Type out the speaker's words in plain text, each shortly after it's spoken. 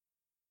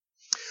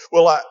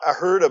Well, I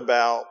heard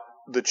about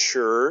the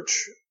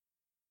church.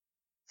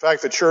 In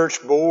fact, the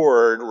church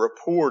board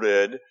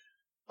reported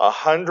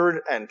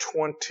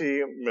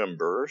 120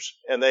 members,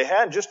 and they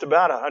had just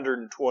about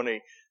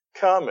 120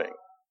 coming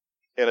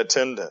in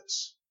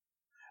attendance.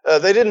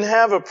 They didn't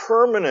have a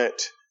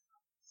permanent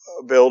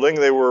building.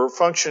 They were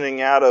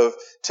functioning out of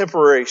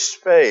temporary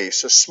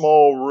space, a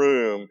small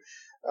room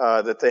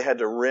that they had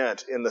to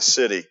rent in the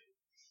city.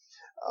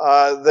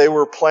 They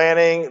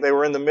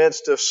were in the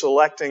midst of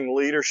selecting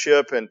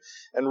leadership and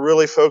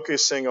really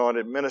focusing on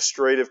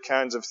administrative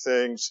kinds of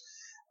things.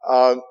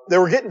 They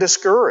were getting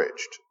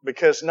discouraged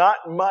because not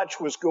much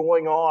was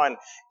going on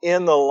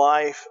in the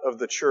life of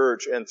the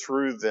church and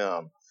through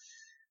them.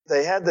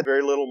 They had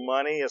very little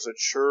money as a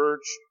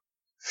church,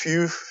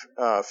 few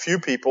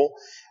people,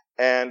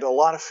 and a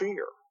lot of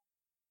fear.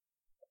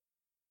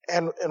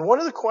 And one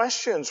of the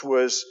questions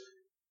was,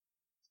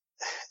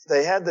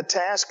 they had the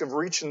task of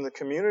reaching the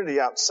community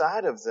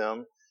outside of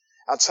them,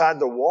 outside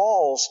the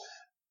walls,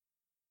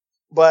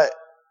 but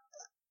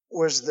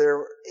was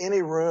there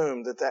any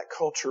room that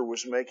culture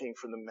was making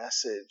for the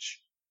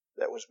message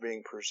that was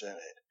being presented?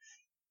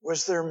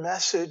 Was their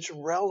message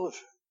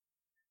relevant?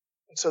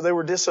 And so they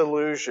were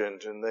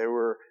disillusioned and they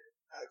were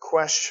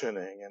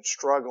questioning and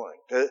struggling.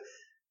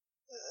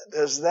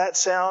 Does that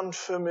sound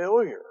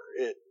familiar?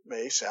 It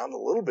may sound a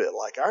little bit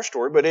like our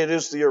story, but it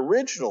is the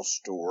original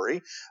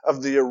story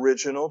of the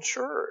original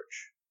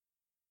church.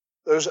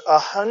 Those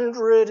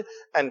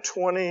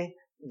 120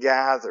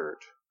 gathered.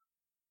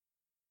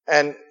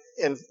 And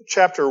in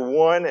chapter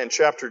 1 and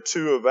chapter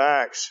 2 of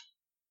Acts,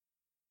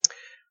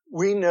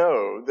 we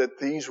know that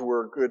these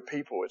were good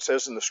people. It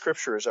says in the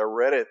scripture, as I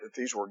read it, that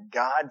these were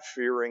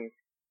God-fearing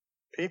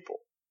people.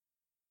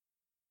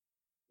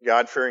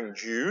 God-fearing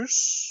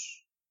Jews,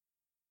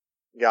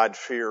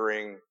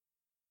 God-fearing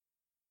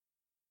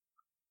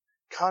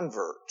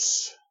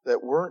converts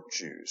that weren't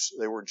Jews.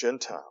 They were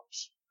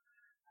Gentiles.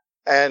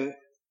 And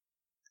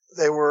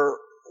they were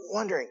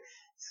wondering,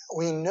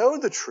 we know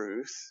the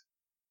truth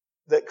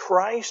that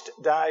Christ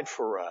died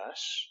for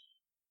us.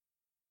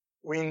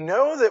 We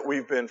know that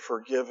we've been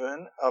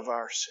forgiven of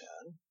our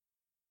sin.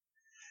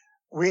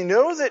 We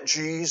know that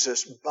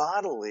Jesus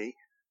bodily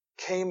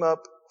came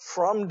up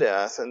from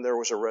death and there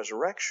was a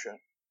resurrection.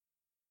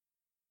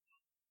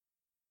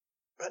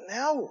 But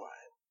now what?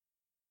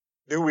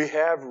 Do we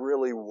have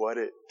really what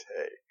it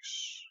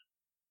takes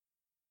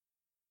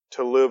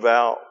to live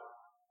out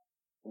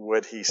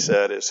what he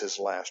said as his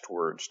last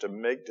words, to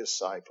make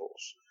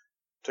disciples,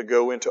 to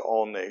go into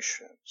all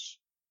nations,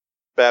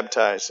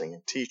 baptizing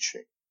and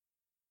teaching?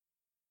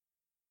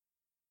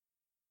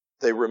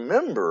 They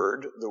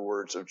remembered the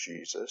words of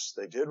Jesus.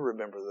 They did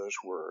remember those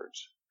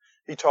words.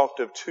 He talked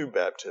of 2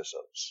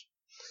 baptisms.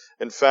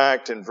 In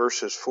fact, in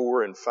verses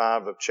 4 and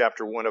 5 of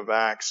chapter 1 of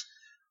Acts,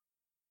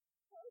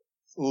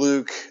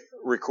 Luke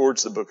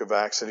records the book of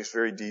Acts, and he's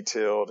very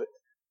detailed,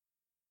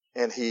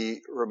 and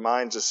he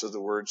reminds us of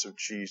the words of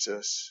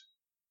Jesus.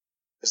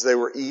 As they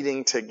were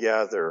eating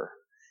together,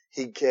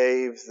 he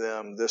gave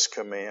them this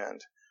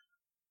command.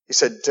 He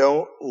said,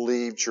 "Don't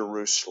leave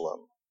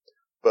Jerusalem,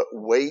 but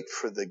wait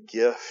for the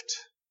gift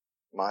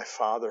my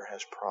Father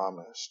has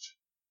promised,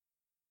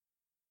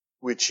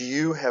 which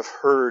you have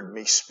heard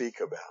me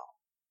speak about.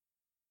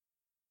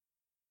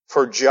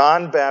 For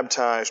John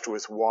baptized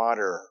with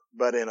water,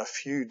 but in a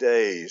few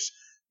days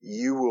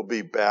you will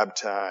be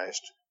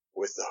baptized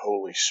with the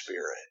Holy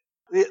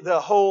Spirit." The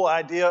whole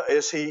idea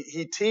is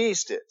he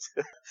teased it.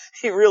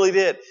 He really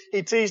did.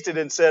 He teased it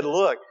and said,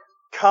 look,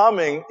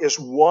 coming is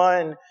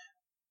one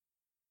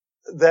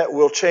that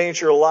will change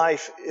your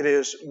life. It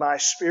is my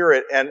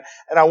Spirit. And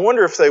I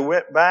wonder if they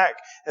went back,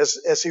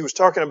 as he was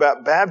talking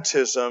about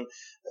baptism,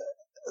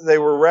 they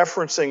were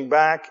referencing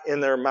back in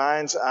their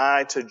mind's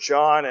eye to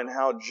John and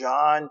how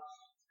John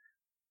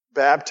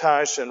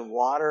baptized in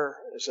water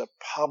is a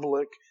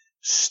public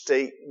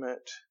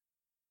statement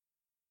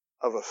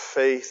of a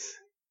faith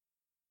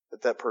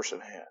that person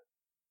had.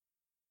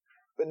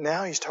 But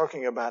now he's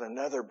talking about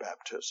another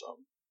baptism,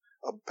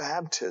 a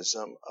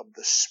baptism of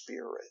the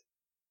Spirit.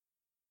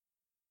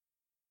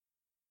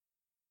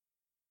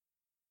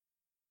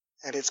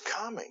 And it's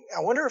coming.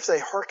 I wonder if they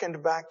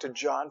hearkened back to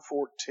John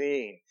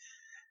 14,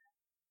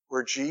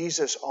 where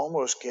Jesus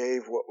almost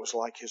gave what was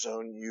like his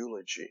own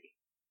eulogy,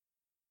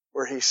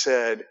 where he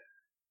said,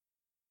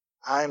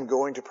 "I am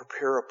going to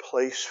prepare a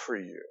place for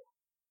you.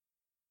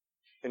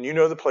 And you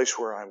know the place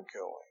where I'm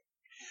going.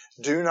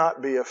 Do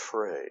not be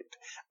afraid.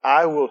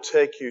 I will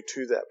take you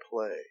to that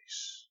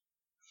place."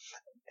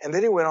 And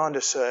then he went on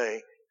to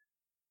say,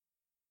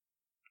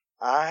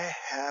 "I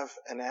have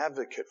an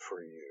advocate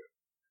for you,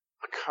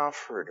 a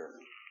comforter,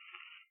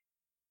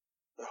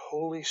 the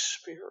Holy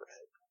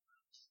Spirit."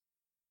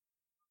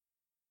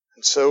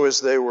 And so as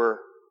they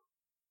were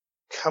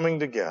coming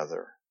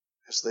together,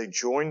 as they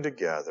joined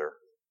together,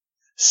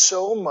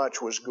 so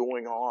much was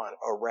going on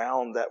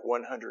around that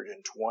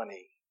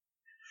 120.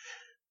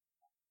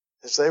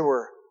 As they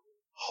were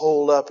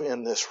holed up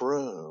in this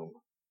room,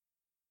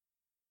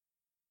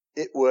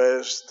 it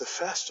was the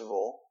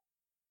festival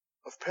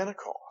of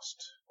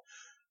Pentecost.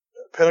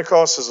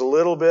 Pentecost is a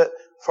little bit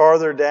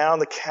farther down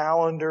the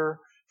calendar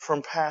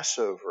from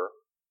Passover.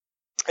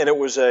 And it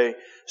was a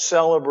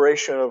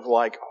celebration of,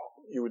 like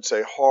you would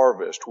say,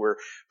 harvest, where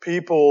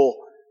people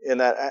in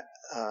that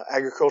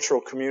agricultural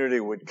community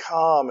would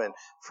come and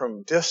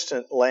from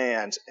distant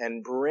lands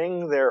and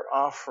bring their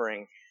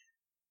offering,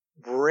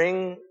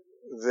 bring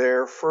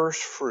their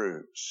first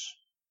fruits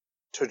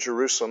to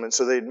Jerusalem. And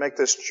so they'd make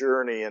this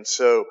journey. And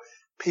so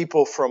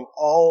people from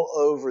all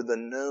over the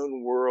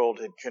known world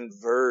had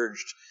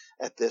converged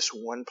at this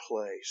one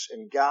place.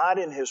 And God,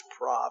 in His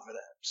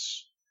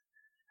providence,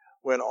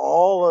 when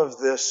all of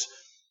this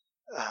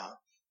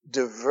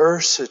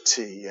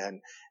diversity, and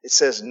it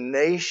says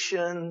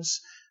nations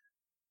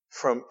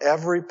from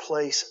every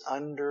place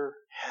under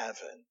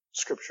heaven,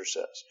 Scripture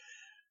says,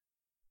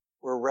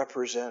 were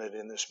represented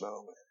in this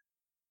moment,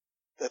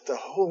 that the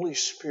Holy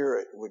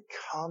Spirit would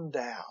come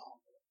down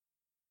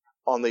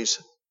on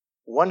these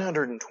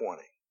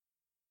 120,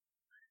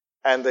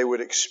 and they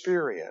would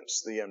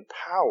experience the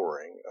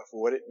empowering of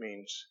what it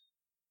means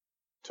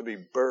to be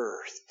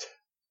birthed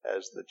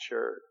as the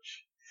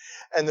church.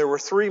 And there were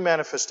three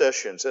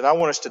manifestations, and I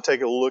want us to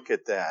take a look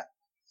at that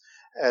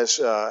as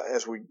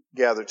we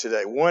gather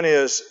today. One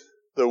is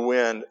the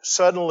wind.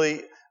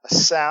 Suddenly, a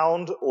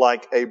sound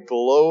like a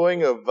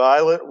blowing of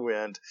violent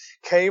wind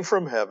came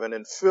from heaven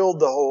and filled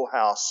the whole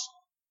house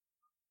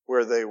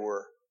where they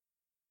were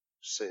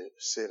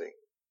sitting.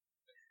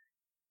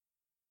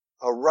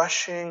 A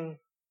rushing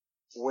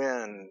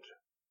wind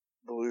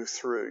blew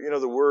through. You know,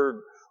 the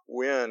word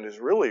wind is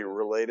really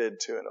related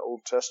to an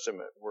Old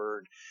Testament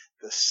word,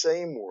 the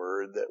same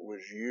word that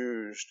was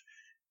used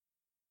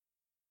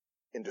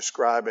in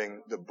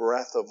describing the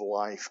breath of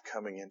life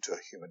coming into a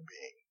human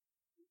being.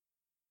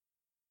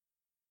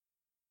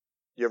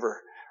 You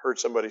ever heard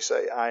somebody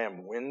say, I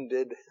am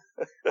winded?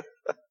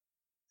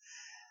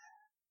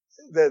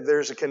 That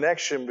there's a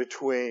connection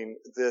between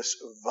this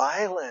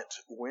violent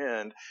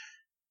wind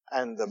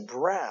and the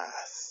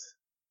breath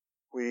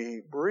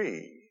we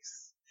breathe.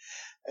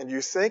 And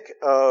you think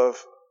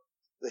of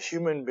the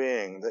human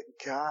being that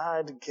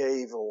God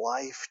gave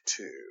life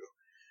to,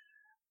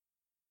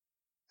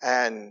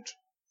 and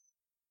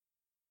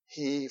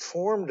He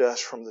formed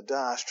us from the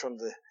dust, from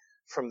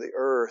the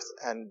earth,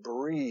 and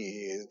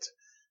breathed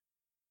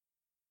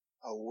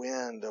a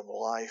wind of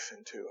life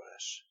into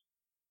us.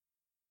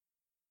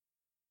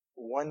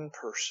 One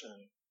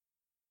person,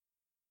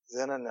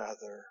 then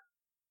another,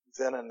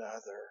 then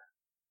another.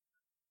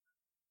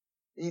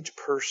 Each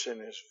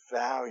person is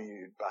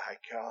valued by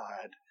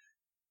God.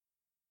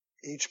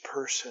 Each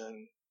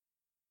person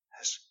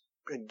has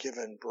been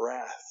given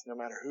breath, no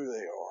matter who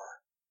they are,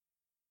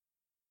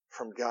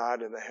 from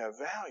God, and they have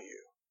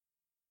value.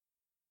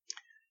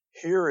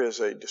 Here is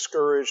a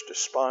discouraged,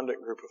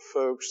 despondent group of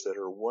folks that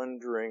are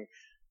wondering,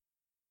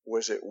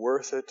 was it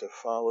worth it to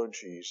follow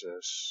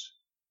Jesus?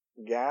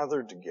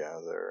 Gathered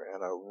together,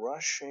 and a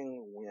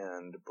rushing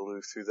wind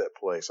blew through that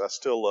place. I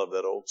still love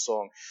that old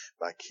song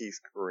by Keith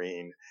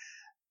Green.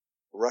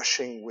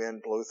 Rushing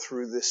wind blow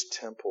through this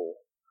temple,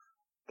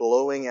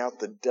 blowing out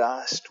the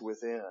dust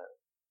within.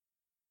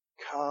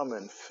 Come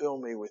and fill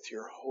me with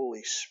your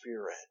Holy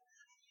Spirit.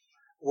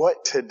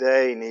 What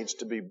today needs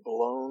to be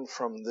blown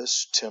from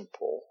this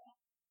temple?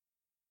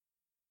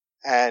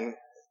 And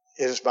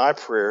it is my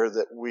prayer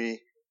that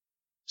we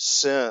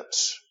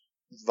sense,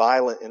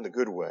 violent in the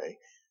good way,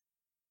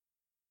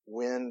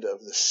 wind of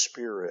the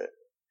Spirit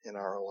in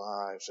our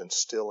lives,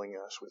 instilling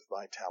us with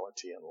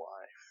vitality and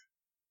life.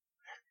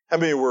 How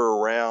many were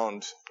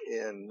around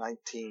in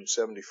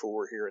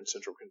 1974 here in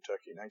Central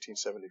Kentucky?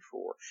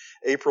 1974.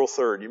 April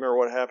 3rd. You remember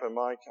what happened,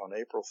 Mike, on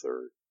April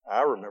 3rd?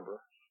 I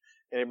remember.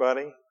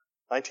 Anybody?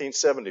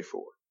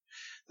 1974.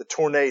 The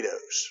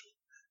tornadoes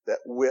that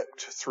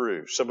whipped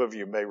through. Some of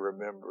you may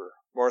remember.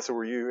 Martha,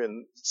 were you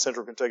in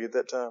Central Kentucky at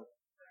that time?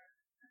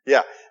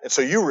 Yeah. And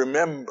so you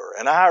remember,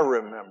 and I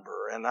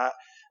remember. And I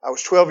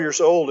was 12 years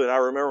old, and I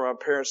remember my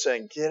parents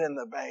saying, get in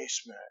the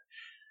basement.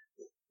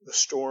 The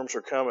storms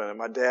are coming. And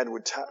my dad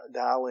would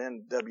dial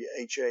in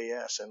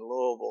WHAS in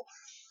Louisville,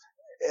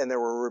 and there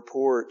were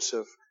reports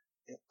of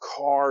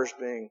cars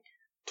being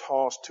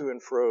tossed to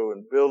and fro,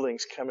 and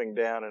buildings coming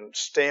down and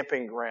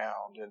stamping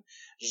ground, and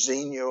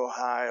Xenia,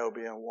 Ohio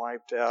being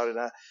wiped out.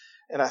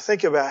 And I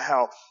think about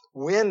how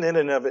wind in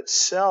and of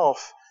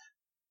itself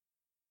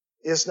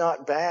is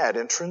not bad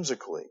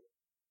intrinsically.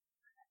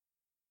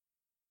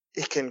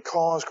 It can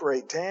cause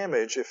great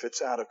damage if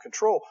it's out of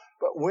control.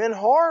 But when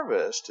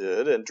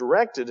harvested and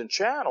directed and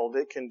channeled,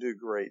 it can do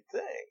great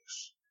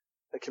things.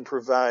 It can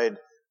provide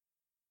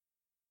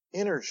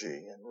energy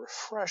and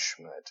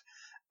refreshment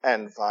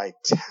and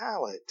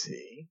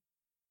vitality.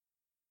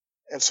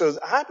 And so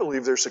I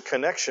believe there's a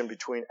connection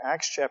between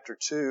Acts chapter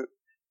 2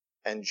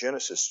 and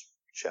Genesis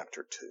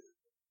chapter 2.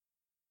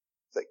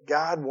 That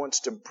God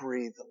wants to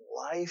breathe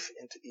life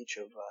into each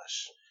of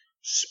us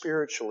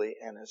spiritually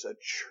and as a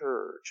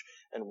church.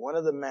 And one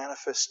of the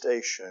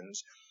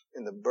manifestations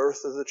in the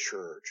birth of the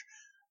church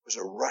was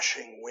a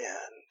rushing wind.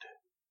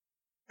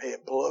 May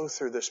it blow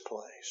through this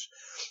place.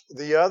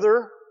 The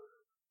other,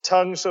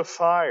 tongues of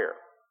fire.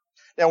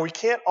 Now, we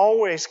can't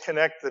always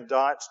connect the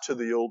dots to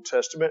the Old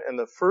Testament, and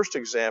the first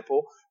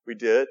example we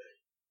did.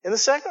 In the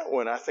second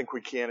one, I think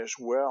we can as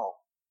well.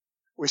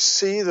 We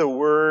see the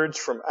words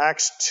from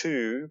Acts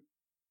 2,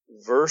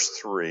 verse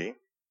 3.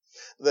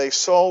 They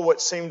saw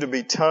what seemed to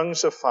be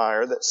tongues of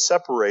fire that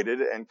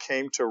separated and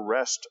came to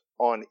rest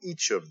on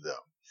each of them.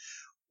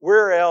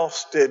 Where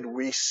else did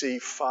we see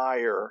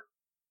fire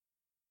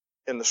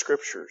in the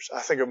scriptures?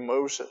 I think of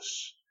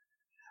Moses.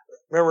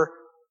 Remember,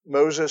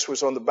 Moses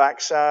was on the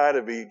backside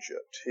of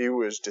Egypt. He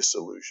was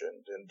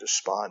disillusioned and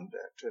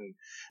despondent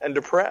and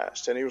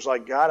depressed. And he was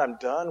like, God, I'm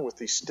done with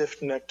these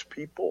stiff-necked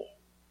people.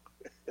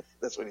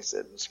 That's what he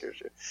said in the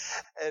scripture.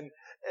 And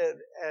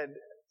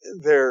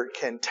they're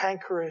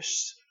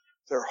cantankerous.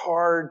 They're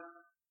hard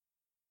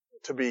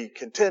to be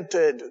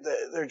contented.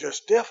 They're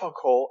just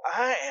difficult.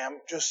 I am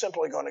just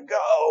simply going to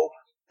go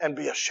and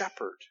be a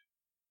shepherd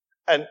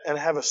and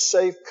have a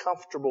safe,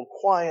 comfortable,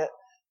 quiet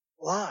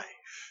life.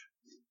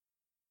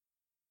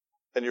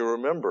 And you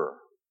remember,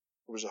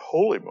 it was a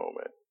holy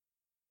moment.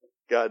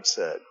 God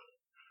said,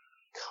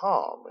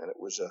 come. And it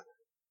was a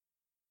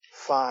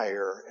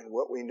fire. And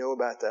what we know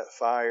about that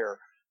fire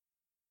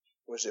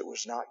was it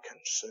was not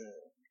consumed.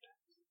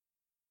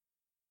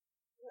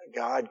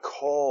 God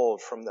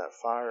called from that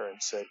fire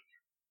and said,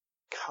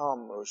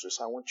 come, Moses,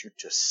 I want you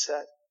to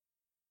set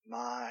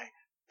my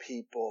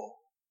people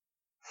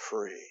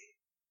free.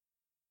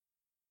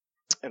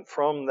 And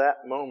from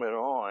that moment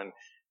on,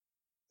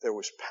 there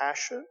was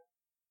passion.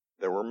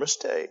 There were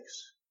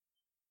mistakes,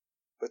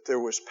 but there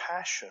was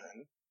passion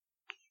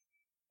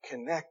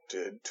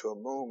connected to a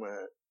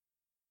moment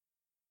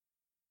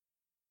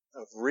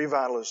of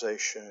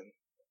revitalization,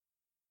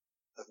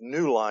 of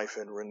new life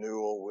and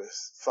renewal with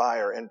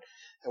fire. And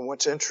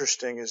what's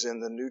interesting is in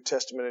the New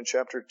Testament in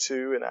chapter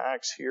 2 in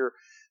Acts here,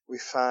 we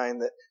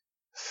find that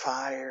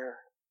fire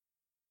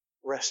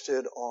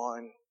rested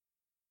on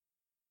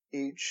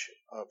each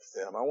of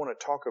them. I want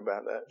to talk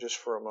about that just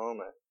for a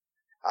moment.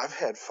 I've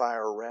had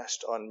fire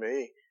rest on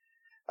me,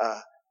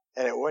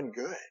 and it wasn't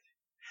good.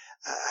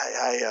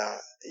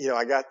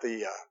 I got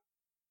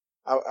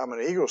I'm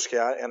an Eagle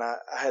Scout, and I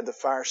had the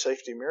fire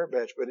safety merit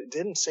badge, but it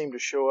didn't seem to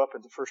show up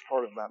at the first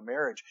part of my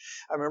marriage.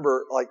 I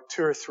remember like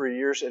 2 or 3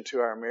 years into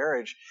our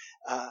marriage,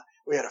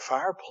 we had a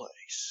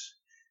fireplace,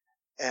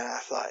 and I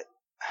thought,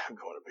 I'm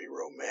going to be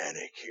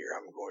romantic here.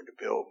 I'm going to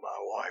build my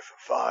wife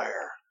a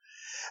fire.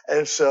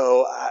 And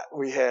so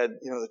we had,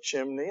 the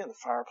chimney and the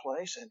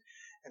fireplace, and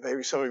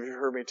maybe some of you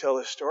heard me tell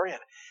this story,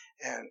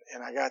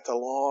 and I got the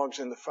logs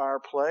in the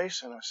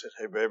fireplace, and I said,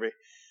 hey, baby,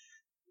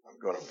 I'm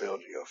going to build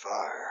you a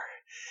fire.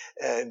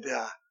 And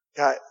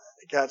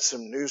got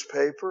some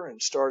newspaper and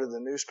started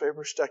the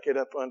newspaper, stuck it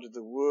up under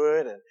the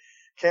wood, and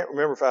can't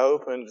remember if I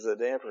opened the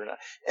damper or not,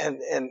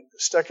 and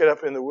stuck it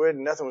up in the wood,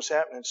 and nothing was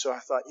happening. So I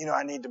thought,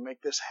 I need to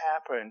make this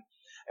happen,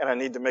 and I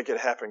need to make it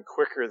happen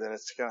quicker than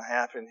it's going to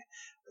happen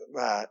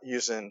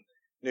using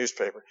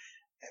newspaper.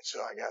 And so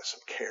I got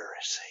some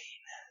kerosene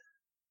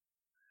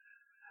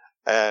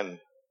and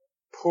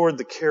poured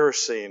the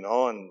kerosene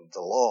on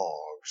the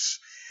logs.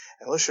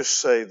 And let's just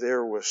say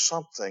there was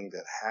something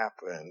that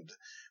happened,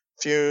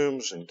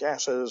 fumes and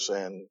gases,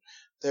 and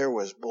there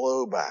was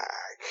blowback.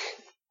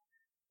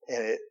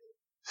 And it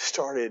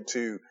started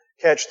to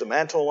catch the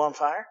mantle on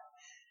fire.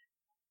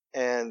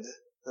 And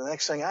the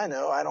next thing I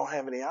know, I don't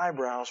have any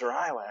eyebrows or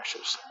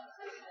eyelashes.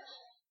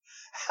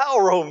 How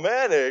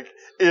romantic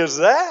is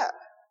that?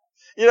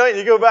 You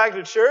go back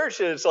to church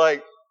and it's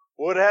like,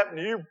 what happened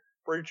to you,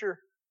 preacher?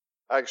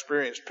 I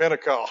experienced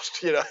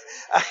Pentecost,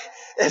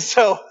 And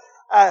so,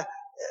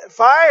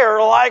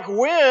 fire, like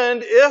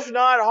wind, if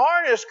not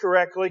harnessed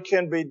correctly,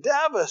 can be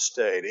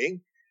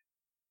devastating.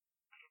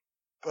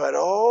 But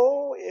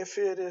if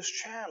it is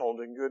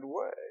channeled in good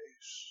ways.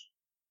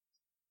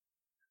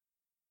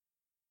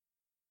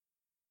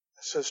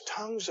 It says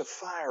tongues of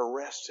fire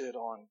rested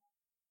on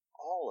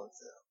all of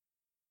them.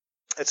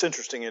 It's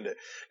interesting, isn't it?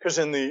 Because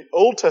in the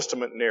Old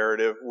Testament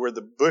narrative where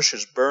the bush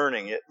is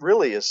burning, it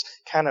really is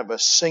kind of a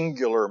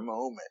singular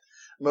moment.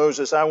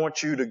 Moses, I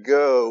want you to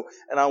go,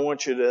 and I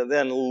want you to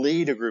then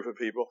lead a group of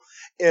people.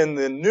 In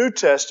the New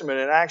Testament,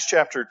 in Acts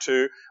chapter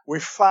 2, we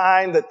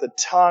find that the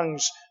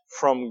tongues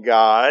from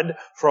God,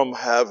 from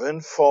heaven,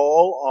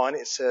 fall on,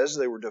 it says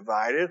they were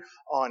divided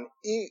on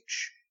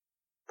each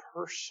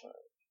person.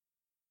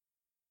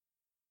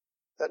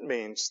 That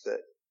means that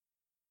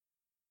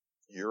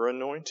you're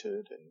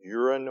anointed, and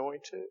you're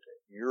anointed,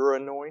 and you're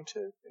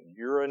anointed, and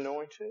you're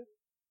anointed.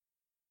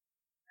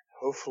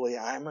 Hopefully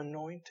I'm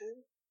anointed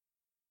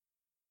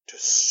to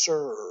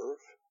serve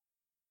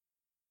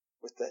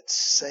with that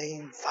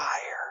same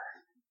fire,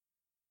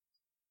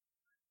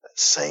 that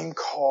same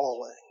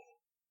calling,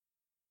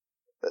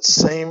 that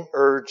same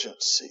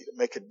urgency to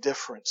make a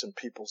difference in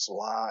people's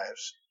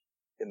lives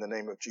in the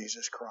name of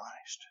Jesus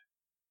Christ.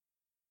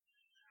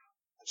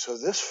 And so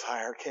this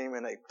fire came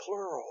in a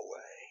plural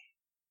way.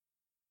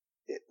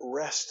 It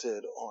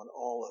rested on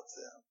all of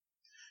them.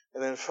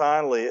 And then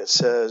finally it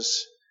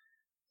says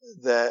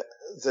that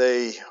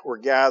they were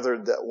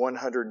gathered, that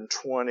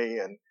 120,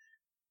 and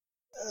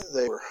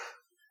they were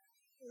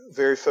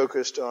very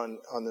focused on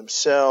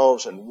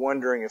themselves and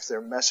wondering if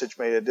their message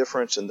made a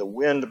difference, and the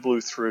wind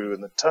blew through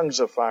and the tongues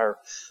of fire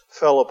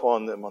fell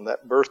upon them on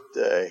that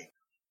birthday.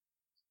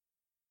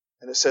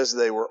 And it says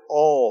they were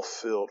all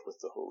filled with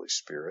the Holy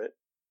Spirit.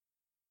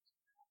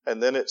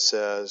 And then it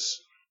says,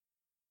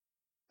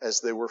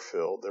 as they were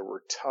filled, there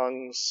were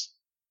tongues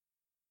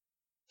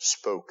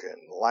spoken,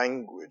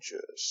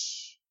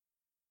 languages.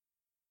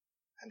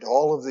 And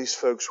all of these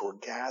folks were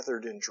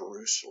gathered in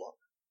Jerusalem.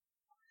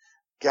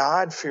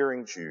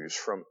 God-fearing Jews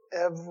from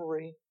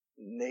every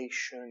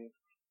nation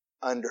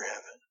under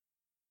heaven.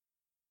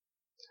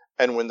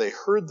 And when they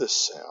heard the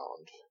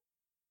sound,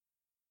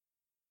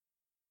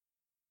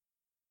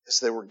 as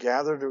they were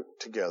gathered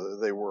together,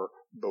 they were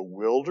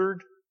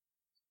bewildered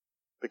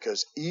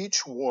because each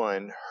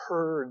one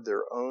heard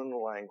their own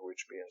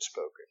language being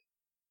spoken.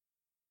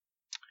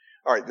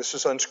 All right, this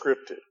is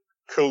unscripted.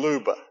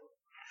 Kaluba.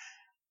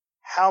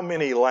 How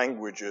many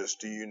languages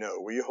do you know?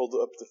 Will you hold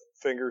up the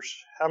fingers?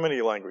 How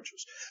many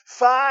languages?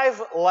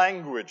 5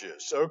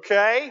 languages,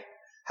 okay?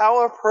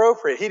 How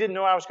appropriate. He didn't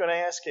know I was going to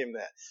ask him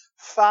that.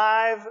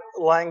 5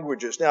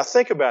 languages. Now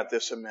think about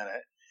this a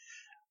minute.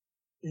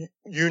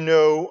 You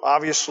know,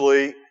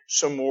 obviously,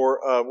 some more,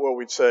 what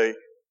we'd say,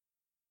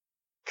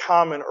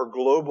 common or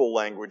global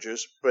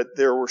languages, but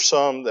there were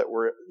some that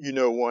were,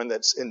 one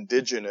that's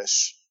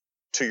indigenous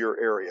to your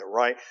area,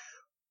 right?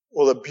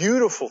 Well, the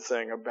beautiful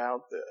thing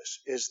about this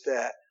is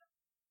that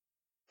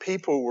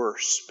people were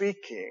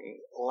speaking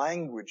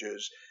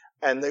languages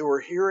and they were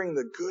hearing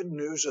the good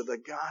news of the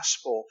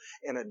gospel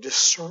in a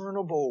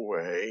discernible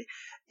way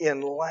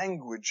in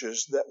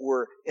languages that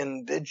were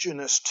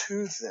indigenous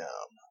to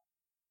them.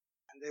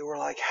 And they were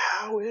like,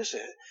 how is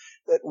it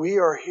that we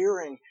are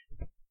hearing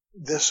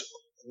this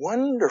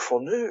wonderful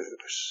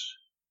news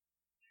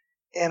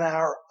in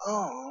our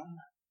own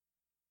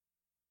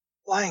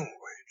language?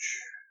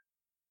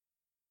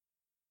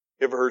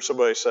 You ever heard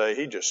somebody say,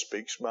 he just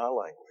speaks my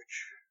language?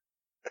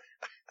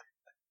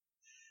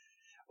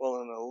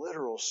 Well, in a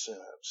literal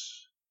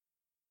sense,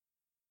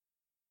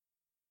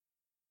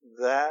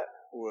 that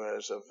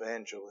was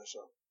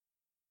evangelism.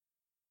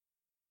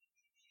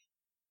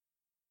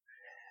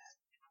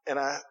 And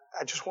I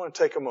just want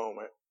to take a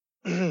moment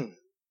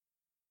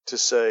to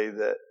say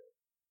that,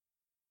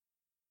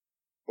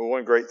 well,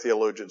 one great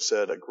theologian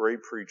said, a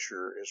great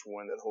preacher is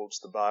one that holds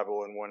the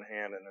Bible in one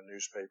hand and a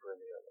newspaper in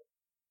the other.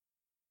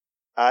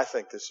 I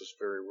think this is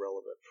very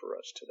relevant for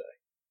us today.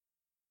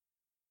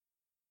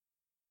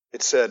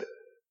 It said,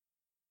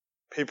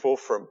 people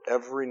from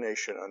every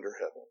nation under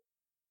heaven.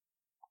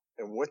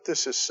 And what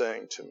this is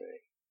saying to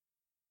me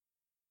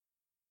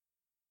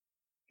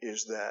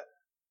is that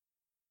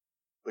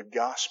the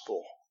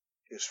gospel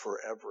is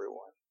for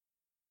everyone.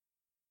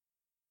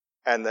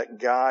 And that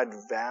God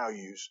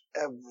values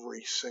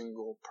every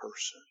single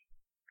person.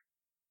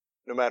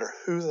 No matter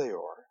who they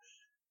are.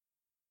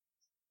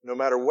 No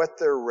matter what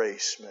their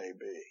race may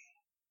be.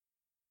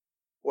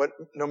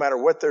 No matter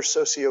what their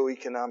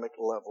socioeconomic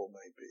level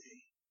may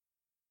be.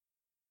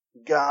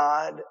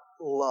 God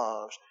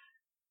loves.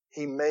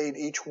 He made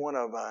each one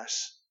of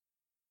us.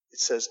 It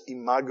says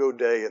imago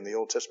Dei in the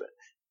Old Testament.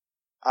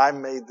 I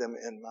made them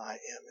in my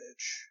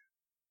image.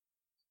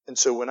 And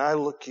so when I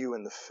look you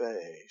in the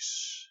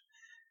face,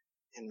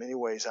 in many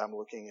ways I'm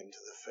looking into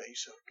the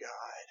face of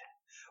God.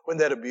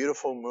 Wasn't that a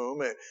beautiful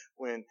moment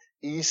when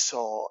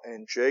Esau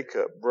and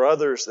Jacob,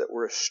 brothers that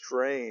were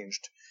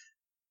estranged,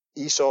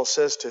 Esau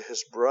says to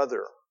his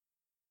brother,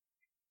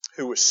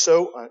 who was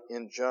so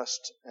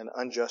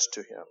unjust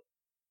to him,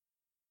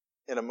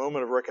 in a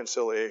moment of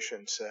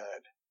reconciliation said,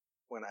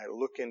 when I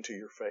look into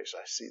your face,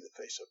 I see the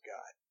face of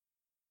God.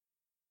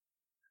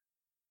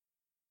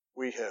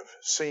 We have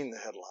seen the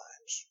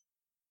headlines.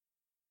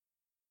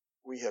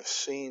 We have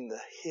seen the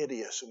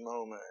hideous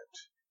moment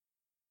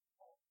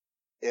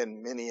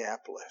in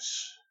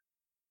Minneapolis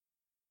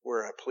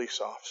where a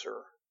police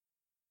officer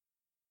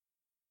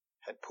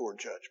had poor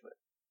judgment.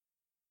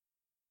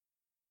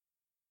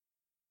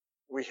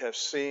 We have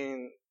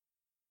seen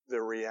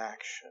the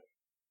reaction.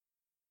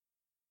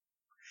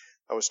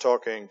 I was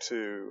talking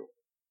to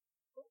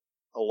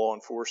a law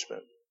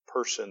enforcement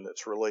person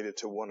that's related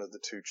to one of the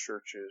 2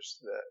 churches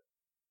that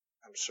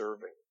I'm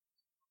serving.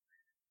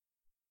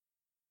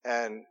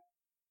 And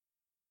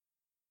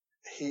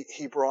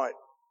he brought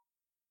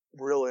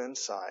real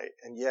insight,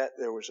 and yet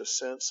there was a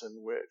sense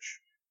in which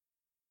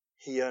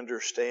he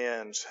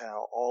understands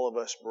how all of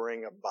us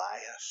bring a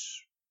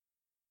bias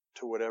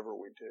to whatever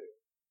we do.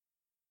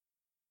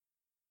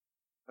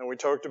 And we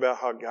talked about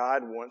how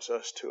God wants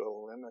us to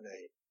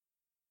eliminate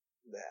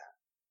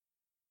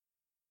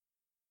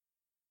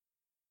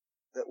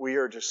that we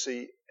are to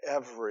see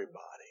everybody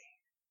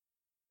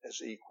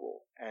as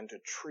equal and to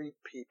treat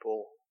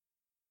people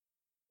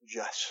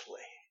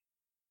justly.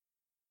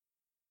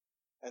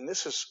 And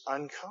this is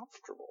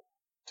uncomfortable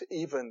to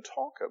even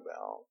talk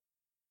about.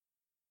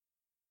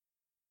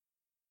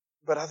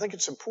 But I think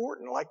it's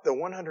important, like the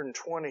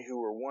 120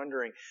 who were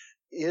wondering,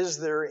 is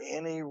there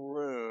any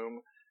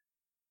room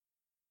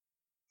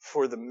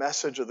for the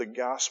message of the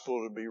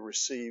gospel to be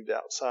received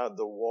outside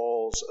the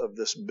walls of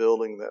this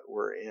building that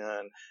we're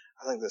in,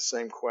 I think the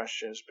same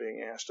question is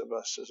being asked of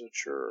us as a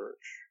church.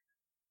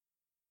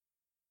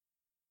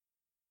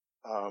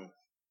 I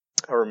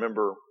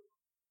remember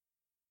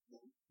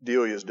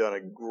Delia's done a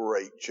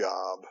great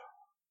job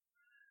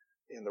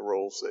in the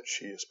roles that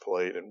she has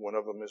played, and one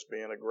of them is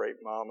being a great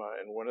mama.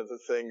 And one of the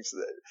things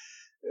that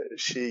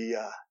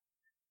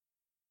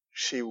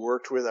she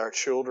worked with our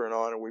children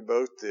on, and we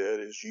both did,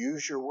 is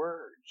use your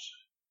words.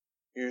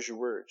 Use your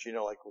words. You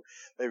know, like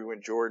maybe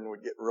when Jordan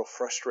would get real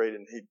frustrated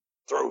and he'd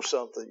throw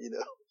something, you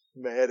know,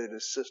 mad at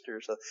his sister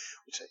or something,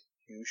 we'd say,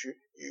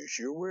 use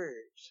your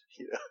words,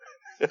 you know.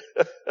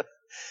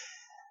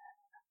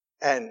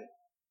 And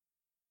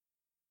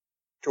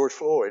George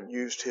Floyd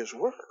used his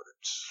words.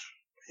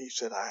 He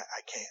said, I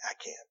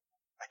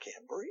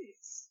can't breathe.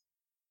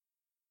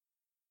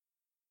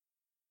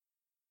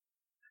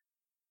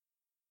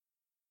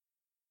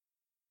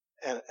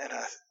 And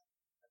I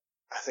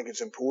think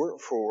it's important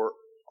for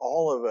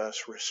all of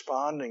us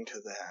responding to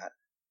that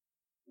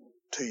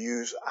to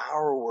use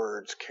our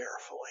words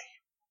carefully,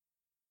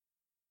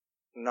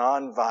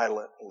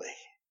 non-violently,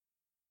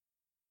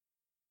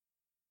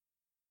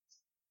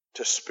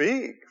 to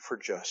speak for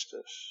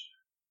justice,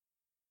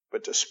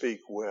 but to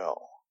speak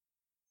well.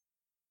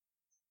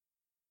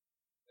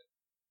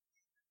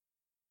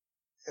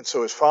 And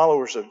so as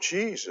followers of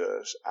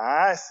Jesus,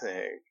 I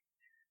think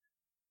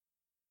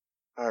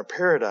our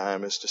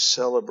paradigm is to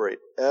celebrate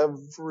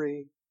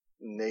every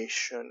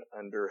nation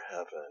under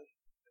heaven.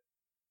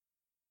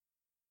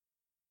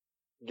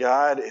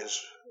 God is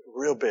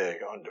real big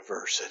on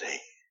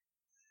diversity.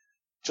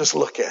 Just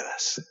look at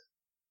us.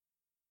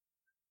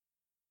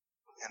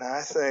 And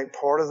I think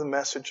part of the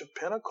message of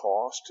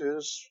Pentecost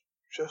is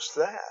just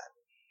that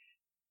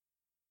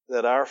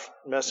our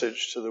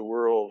message to the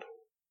world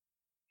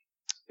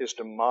is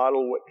to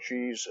model what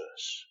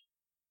Jesus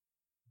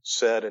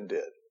said and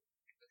did.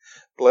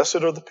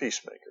 Blessed are the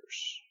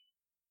peacemakers.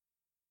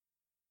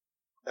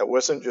 That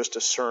wasn't just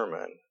a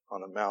sermon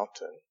on a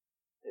mountain.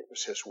 It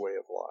was his way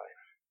of life.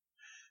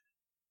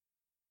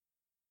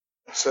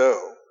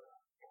 So,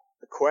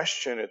 the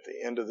question at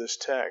the end of this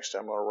text,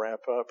 I'm going to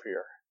wrap up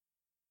here.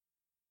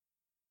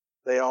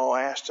 They all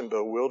asked in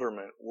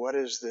bewilderment, what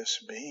does this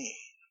mean?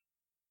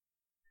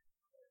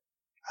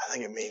 I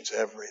think it means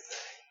everything.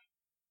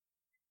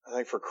 I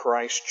think for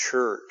Christ's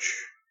church,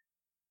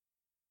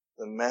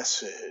 the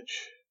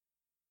message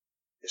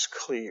is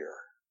clear,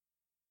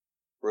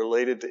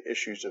 related to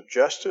issues of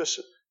justice,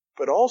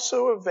 but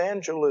also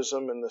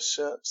evangelism in the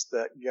sense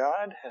that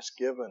God has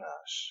given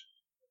us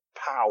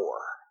power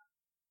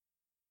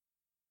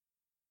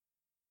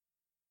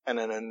and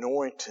an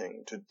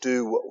anointing to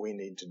do what we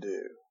need to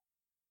do.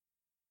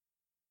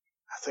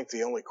 I think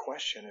the only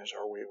question is,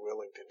 are we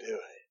willing to do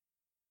it?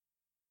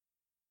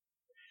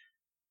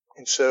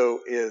 And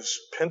so is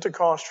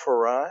Pentecost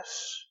for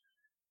us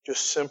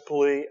just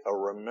simply a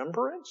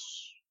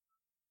remembrance?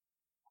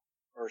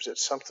 Or is it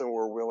something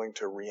we're willing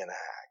to reenact?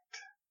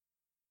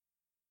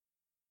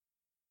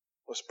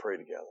 Let's pray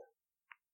together.